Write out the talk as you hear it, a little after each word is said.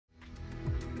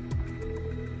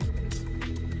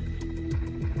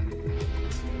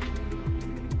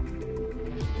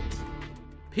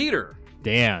Peter.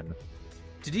 Dan.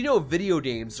 Did you know video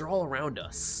games are all around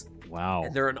us? Wow.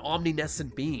 And they're an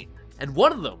omnipresent being. And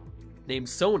one of them, named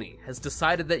Sony, has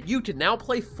decided that you can now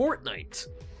play Fortnite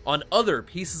on other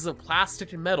pieces of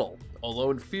plastic and metal,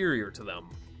 although inferior to them.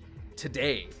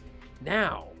 Today.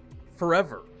 Now.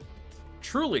 Forever.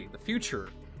 Truly, the future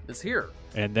is here.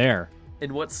 And there.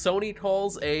 In what Sony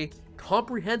calls a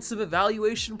comprehensive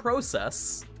evaluation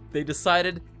process, they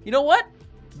decided, you know what?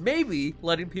 Maybe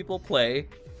letting people play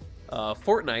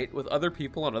Fortnite with other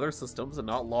people on other systems and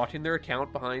not locking their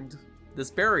account behind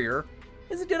this barrier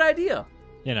is a good idea.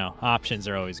 You know, options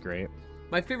are always great.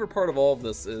 My favorite part of all of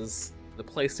this is the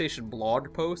PlayStation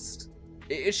blog post.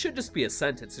 It should just be a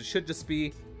sentence. It should just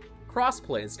be,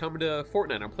 crossplay is coming to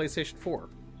Fortnite on PlayStation 4.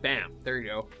 Bam, there you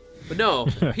go. But no,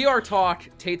 PR Talk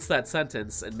takes that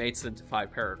sentence and makes it into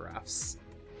 5 paragraphs.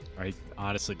 I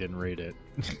honestly didn't read it.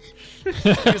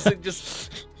 Using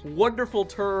just wonderful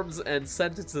terms and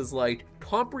sentences like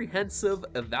comprehensive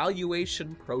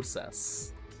evaluation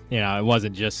process. You know, it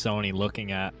wasn't just Sony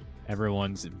looking at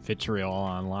everyone's vitriol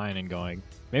online and going,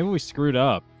 maybe we screwed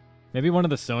up. Maybe one of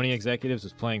the Sony executives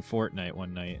was playing Fortnite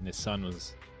one night and his son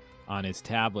was on his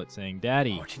tablet saying,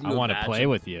 Daddy, I want to play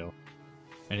with you.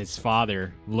 And his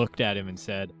father looked at him and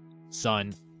said,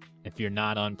 Son, if you're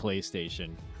not on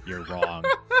PlayStation, you're wrong.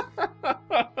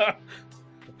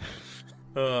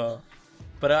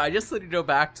 But I just let you go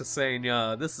back to saying,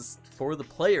 this is for the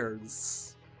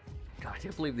players. God, I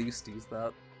can't believe they used to use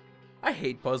that. I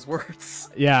hate buzzwords.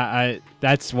 Yeah,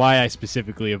 that's why I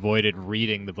specifically avoided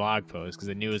reading the blog post, because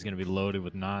I knew it was going to be loaded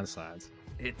with nonsense.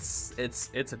 It's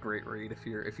a great read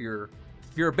if you're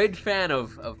a big fan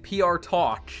of PR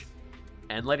Talk,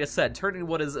 and like I said, turning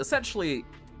what is essentially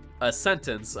a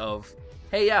sentence of,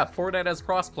 hey, yeah, Fortnite has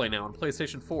crossplay now on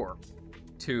PlayStation 4,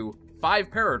 to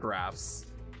 5 paragraphs.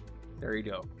 There you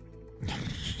go.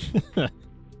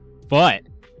 But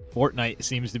Fortnite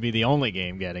seems to be the only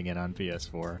game getting it on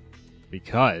PS4,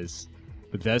 because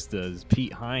Bethesda's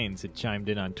Pete Hines had chimed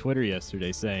in on Twitter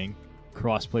yesterday saying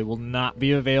crossplay will not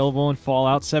be available in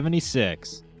Fallout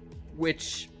 76.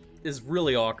 Which is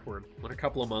really awkward. When a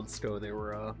couple of months ago they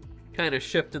were kind of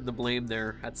shifting the blame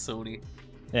there at Sony.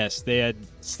 Yes, they had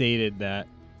stated that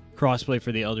crossplay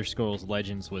for the Elder Scrolls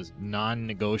Legends was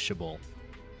non-negotiable.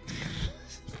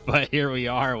 But here we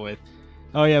are with,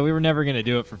 oh yeah, we were never going to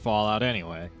do it for Fallout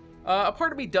anyway. A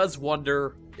part of me does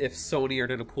wonder if Sony are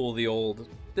going to pull the old,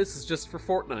 this is just for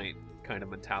Fortnite kind of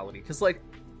mentality. Because, like,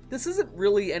 this isn't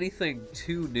really anything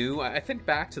too new. I think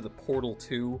back to the Portal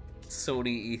 2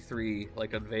 Sony E3,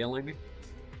 like, unveiling.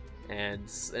 And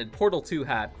Portal 2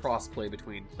 had crossplay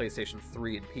between PlayStation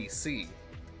 3 and PC.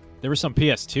 There were some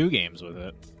PS2 games with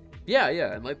it. Yeah,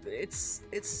 and like it's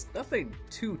nothing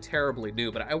too terribly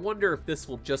new, but I wonder if this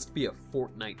will just be a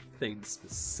Fortnite thing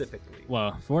specifically.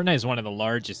 Well, Fortnite is one of the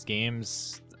largest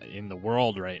games in the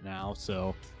world right now,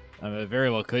 so it very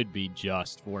well could be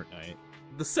just Fortnite.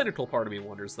 The cynical part of me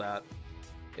wonders that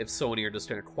if Sony are just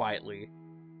going to quietly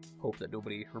hope that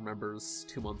nobody remembers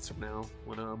 2 months from now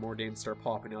when more games start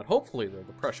popping out. Hopefully, the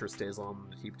pressure stays on them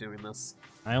to keep doing this.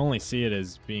 I only see it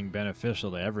as being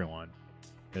beneficial to everyone,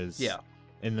 because yeah.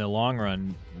 In the long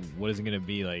run, what is it going to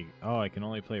be like? Oh, I can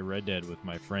only play Red Dead with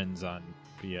my friends on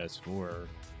PS4.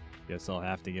 Guess I'll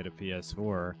have to get a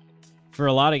PS4. For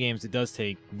a lot of games, it does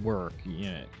take work. You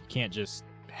know, you can't just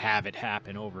have it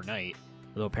happen overnight.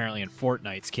 Although apparently in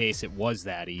Fortnite's case, it was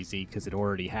that easy because it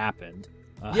already happened.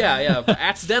 Yeah, but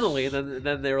accidentally, and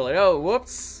then they were like, oh,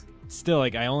 whoops. Still,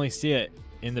 like, I only see it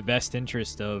in the best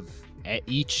interest of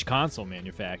each console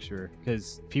manufacturer,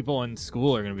 because people in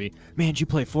school are going to be, man, did you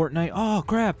play Fortnite? Oh,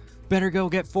 crap, better go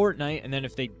get Fortnite. And then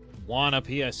if they want a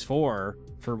PS4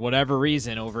 for whatever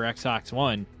reason over Xbox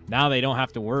One, now they don't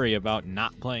have to worry about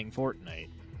not playing Fortnite.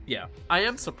 Yeah, I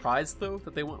am surprised, though,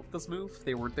 that they went with this move.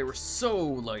 They were so,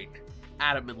 like,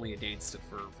 adamantly against it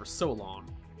for so long.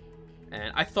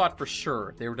 And I thought for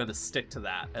sure they were going to stick to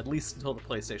that, at least until the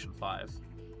PlayStation 5.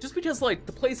 Just because, like,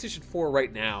 the PlayStation 4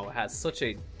 right now has such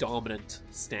a dominant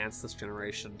stance this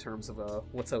generation in terms of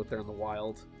what's out there in the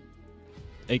wild.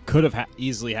 It could have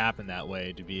easily happened that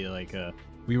way, to be like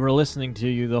we were listening to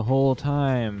you the whole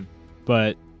time.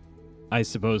 But I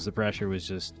suppose the pressure was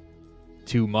just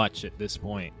too much at this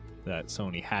point that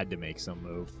Sony had to make some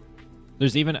move.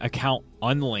 There's even account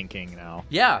unlinking now.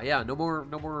 Yeah, no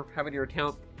more having your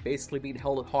account basically being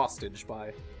held hostage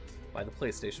by the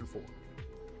PlayStation 4.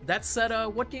 That said,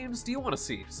 what games do you want to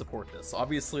see support this?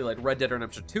 Obviously, like Red Dead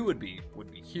Redemption 2 would be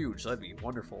huge. That'd be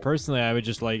wonderful. Personally, I would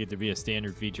just like it to be a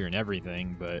standard feature in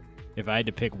everything, but if I had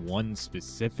to pick one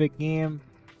specific game,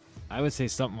 I would say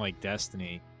something like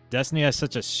Destiny. Destiny has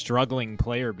such a struggling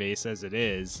player base as it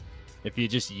is, If you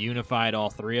just unified all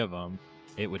three of them,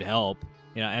 it would help.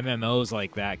 You know, MMOs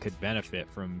like that could benefit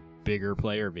from bigger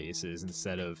player bases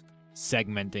instead of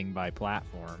segmenting by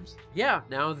platforms. Yeah,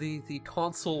 now the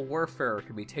console warfare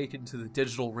can be taken to the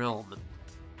digital realm, and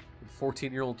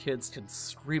 14-year-old kids can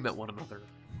scream at one another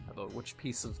about which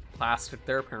piece of plastic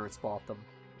their parents bought them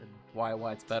and why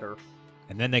it's better.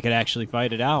 And then they could actually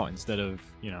fight it out instead of,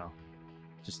 you know,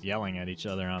 just yelling at each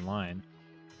other online.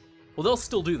 Well, they'll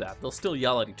still do that. They'll still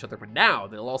yell at each other, but now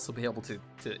they'll also be able to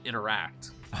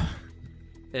interact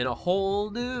in a whole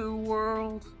new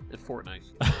world in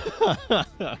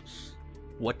Fortnite.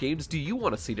 What games do you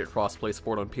want to see to crossplay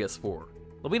support on PS4?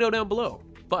 Let me know down below.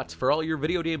 But for all your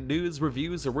video game news,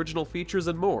 reviews, original features,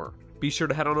 and more, be sure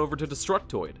to head on over to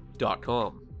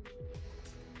Destructoid.com.